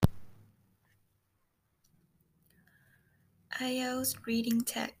IELTS reading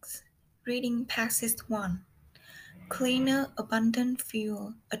text. Reading Passage 1. Cleaner, abundant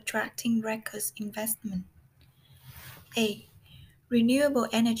fuel attracting records investment. A. Renewable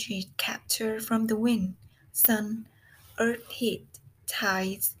energy captured from the wind, sun, earth heat,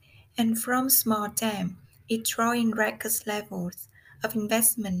 tides, and from small dam is drawing record levels of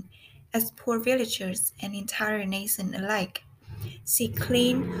investment as poor villagers and entire nation alike seek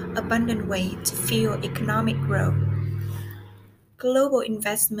clean, abundant way to fuel economic growth. Global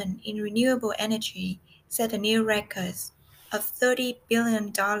investment in renewable energy set a new record of $30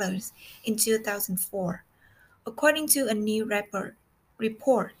 billion in 2004, according to a new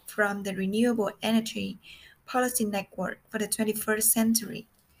report from the Renewable Energy Policy Network for the 21st Century.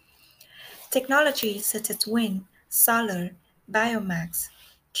 Technologies such as wind, solar, biomass,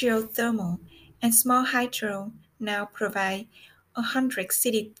 geothermal, and small hydro now provide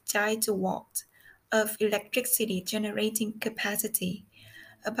 160 gigawatts of electricity generating capacity,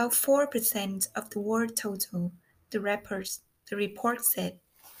 about 4% of the world total, the report said.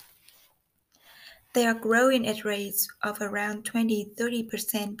 They are growing at rates of around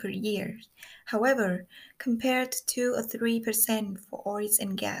 20–30% per year, however, compared to 2 or 3% for oil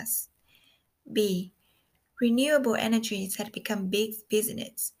and gas. B. Renewable energies had become big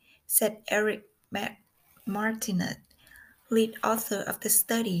business, said Eric Martinet, lead author of the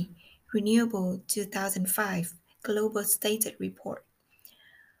study Renewable 2005 Global Status Report.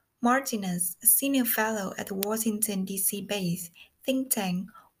 Martinez, a senior fellow at the Washington, D.C.-based think tank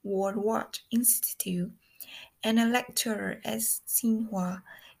World Watch Institute and a lecturer at Tsinghua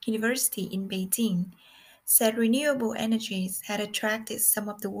University in Beijing, said renewable energies had attracted some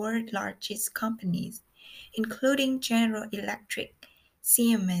of the world's largest companies, including General Electric,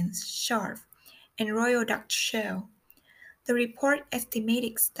 Siemens, Sharp, and Royal Dutch Shell. The report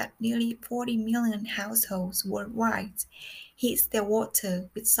estimated that nearly 40 million households worldwide heat their water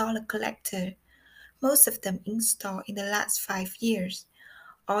with solar collectors, most of them installed in the last 5 years.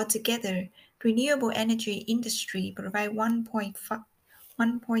 Altogether, the renewable energy industry provides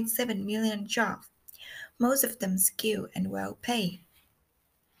 1.7 million jobs, most of them skilled and well paid.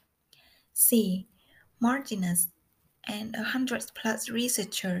 C. Martinez and 100+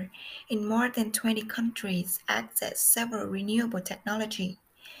 researchers in more than 20 countries access several renewable technology.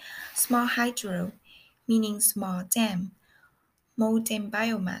 Small hydro, meaning small dam, molten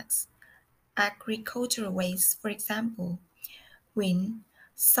biomass, agricultural waste, for example, wind,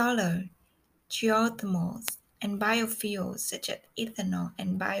 solar, geothermals, and biofuels such as ethanol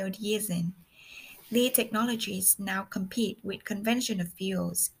and biodiesel. These technologies now compete with conventional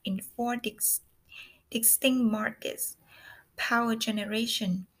fuels in four distinct markets: power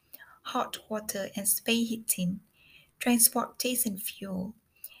generation, hot water and space heating, transportation fuel,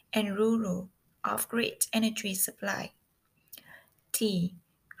 and rural off-grid energy supply. T.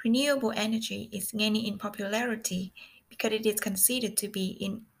 Renewable energy is gaining in popularity because it is considered to be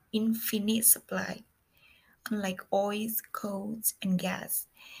in infinite supply, unlike oil, coal, and gas,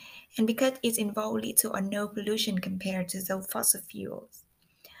 and because it involves little or no pollution compared to those fossil fuels.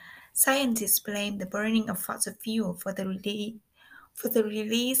 Scientists blame the burning of fossil fuel for the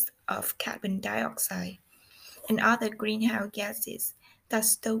release of carbon dioxide and other greenhouse gases that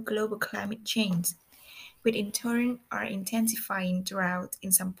stoke global climate change, which in turn are intensifying drought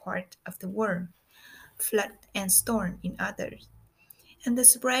in some parts of the world, flood and storm in others, and the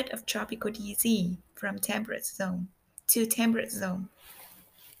spread of tropical disease from temperate zone to temperate zone.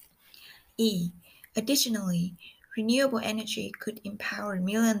 E. Additionally, renewable energy could empower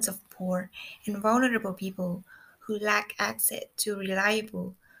millions of poor and vulnerable people who lack access to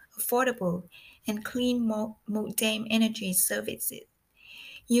reliable, affordable, and clean modern energy services.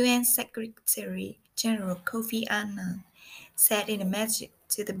 UN Secretary General Kofi Annan said in a message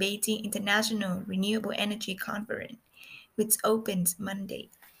to the Beijing International Renewable Energy Conference, which opened Monday.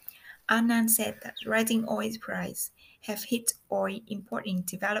 Annan said that rising oil prices have hit oil importing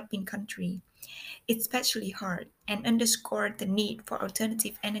developing countries especially hard and underscored the need for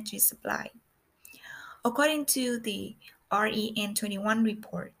alternative energy supply. According to the REN21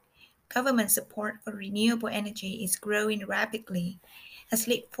 report, government support for renewable energy is growing rapidly, as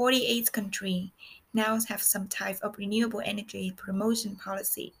least 48 countries now have some type of renewable energy promotion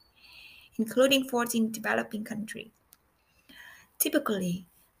policy, including 14 developing countries. Typically,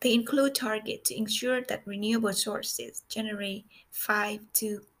 they include targets to ensure that renewable sources generate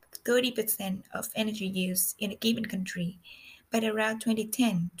 5–30% of energy use in a given country by around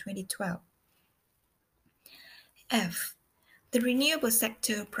 2010–2012. F. The renewable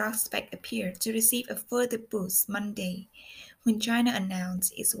sector prospect appeared to receive a further boost Monday when China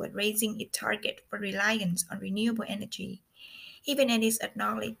announced it was raising its target for reliance on renewable energy Even it is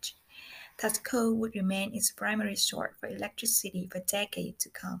acknowledged that coal would remain its primary source for electricity for decades to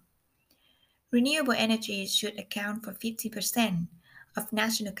come. Renewable energy should account for 50% of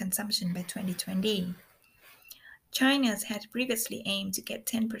national consumption by 2020. China had previously aimed to get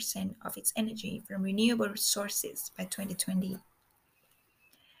 10% of its energy from renewable sources by 2020.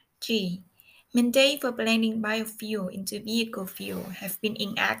 G. Mandate for blending biofuel into vehicle fuel have been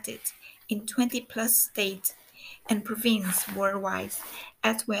enacted in 20 plus states and provinces worldwide,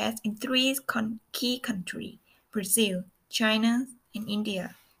 as well as in three key countries Brazil, China, and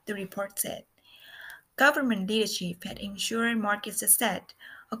India, the report said. Government leadership had ensured market success,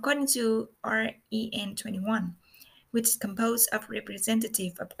 according to REN 21, which is composed of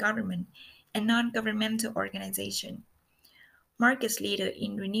representatives of government and non-governmental organizations. Market leader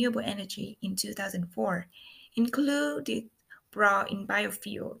in renewable energy in 2004 included Brazil in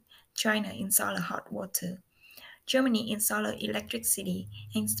biofuel, China in solar hot water, Germany in solar electricity,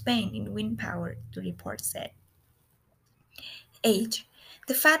 and Spain in wind power, the report said. H.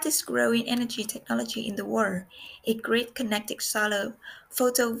 The fastest growing energy technology in the world, a grid connected solar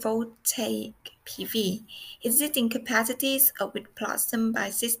photovoltaic PV, existing capacities would blossom by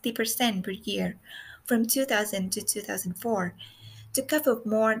 60% per year from 2000 to 2004 to cover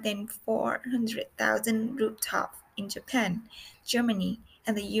more than 400,000 rooftops in Japan, Germany,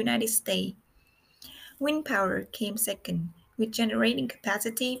 and the United States. Wind power came second, with generating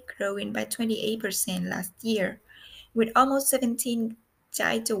capacity growing by 28% last year, with almost 17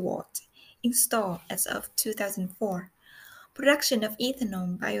 gigawatts installed as of 2004. Production of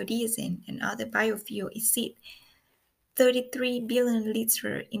ethanol, biodiesel, and other biofuel exceeded 33 billion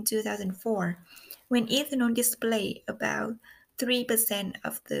liters in 2004, when ethanol displayed about 3%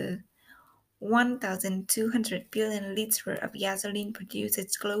 of the 1,200 billion liters of gasoline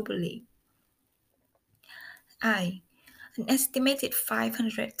produced globally. I. An estimated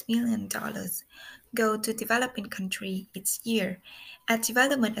 $500 million go to developing countries each year as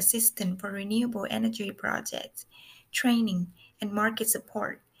development assistance for renewable energy projects, training, and market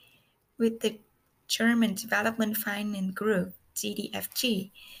support, with the German Development Finance Group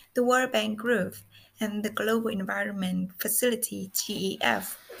 (GDFG), the World Bank Group, and the Global Environment Facility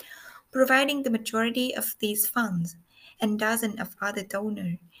 (GEF) providing the majority of these funds, and dozens of other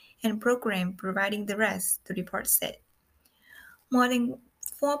donors and programs providing the rest, the report said. More than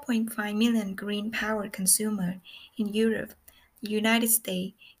 4.5 million green power consumers in Europe, the United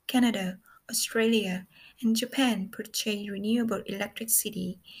States, Canada, Australia, and Japan purchased renewable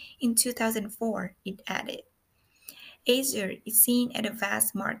electricity in 2004, it added. Asia is seen as a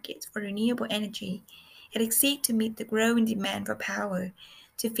vast market for renewable energy. It exists to meet the growing demand for power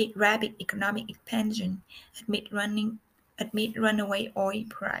to feed rapid economic expansion amid runaway oil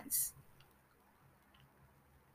price.